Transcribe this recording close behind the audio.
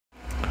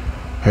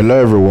Hello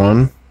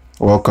everyone,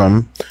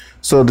 welcome.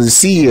 So the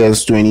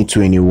CES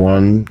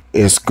 2021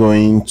 is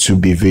going to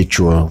be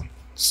virtual.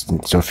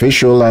 It's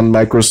official, and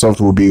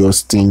Microsoft will be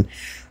hosting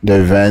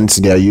the event.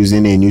 They are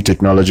using a new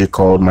technology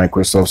called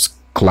Microsoft's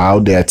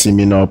Cloud. They are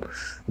teaming up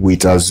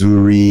with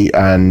Azure,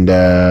 and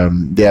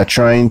they are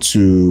trying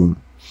to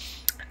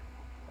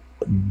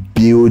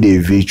build a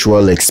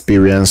virtual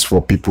experience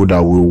for people that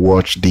will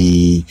watch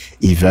the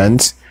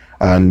event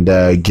and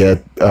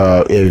get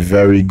a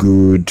very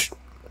good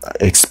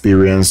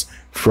experience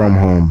from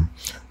home.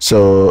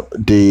 So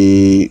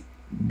the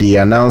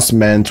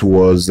announcement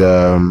was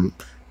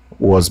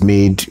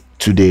made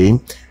today.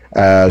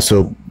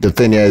 So the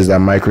thing here is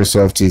that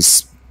Microsoft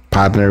is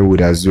partnering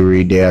with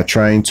Azure. They are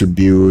trying to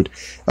build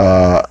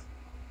a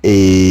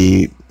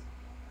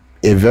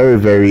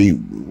very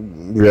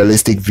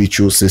realistic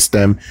virtual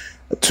system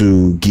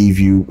to give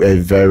you a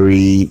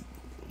very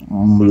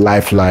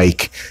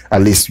lifelike,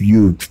 at least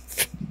you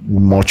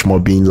much more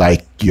being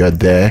like you're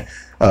there.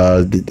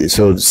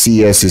 So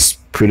CES is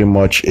pretty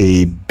much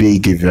a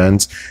big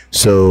event,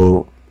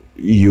 so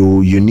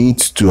you need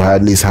to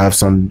at least have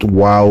some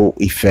wow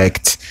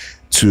effect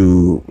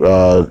to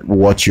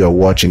what you're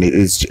watching.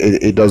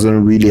 It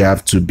doesn't really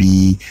have to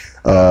be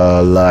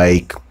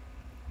like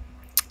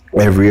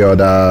every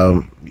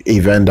other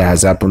event that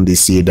has happened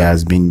this year that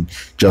has been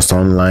just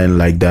online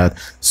like that.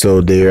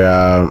 So there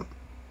are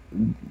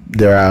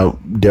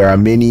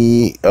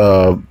many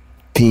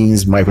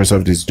things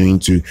Microsoft is doing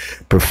to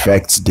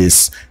perfect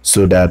this,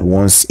 so that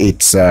once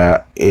it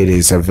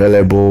is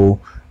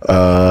available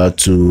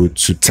to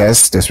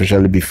test,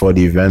 especially before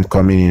the event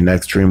coming in the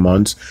next 3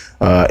 months,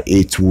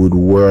 it would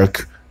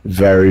work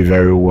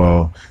very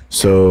well.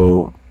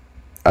 So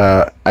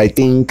I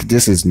think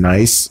this is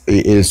nice.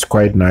 It is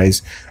quite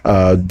nice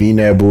being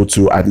able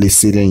to at least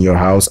sit in your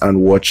house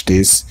and watch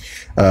this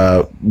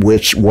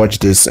watch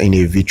this in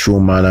a virtual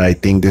manner. I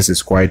think this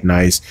is quite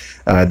nice.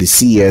 The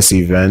CES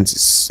event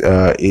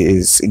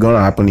is gonna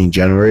happen in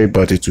January,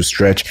 but it will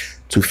stretch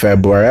to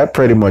February. I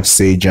pretty much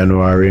say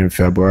January and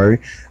February.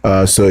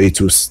 So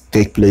it will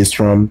take place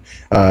from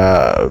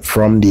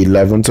the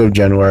 11th of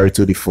January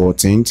to the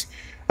 14th,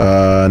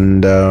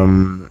 and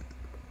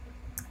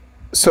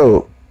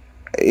so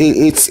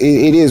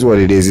it is what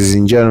it is. It's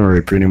in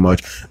January pretty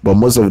much, but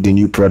most of the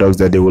new products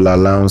that they will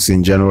announce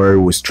in January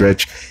will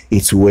stretch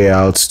its way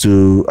out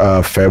to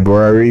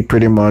February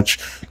pretty much.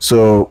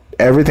 So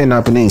everything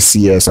happening in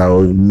CES, I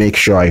will make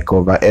sure I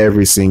cover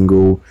every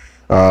single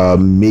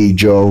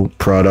major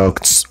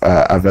products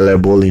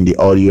available in the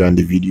audio and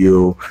the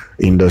video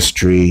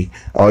industry.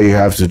 All you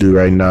have to do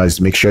right now is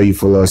make sure you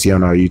follow us here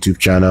on our YouTube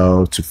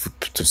channel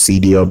to see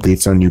the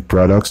updates on new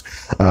products.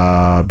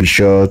 Be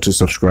sure to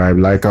subscribe,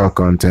 like our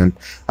content,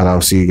 and I'll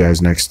see you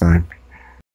guys next time.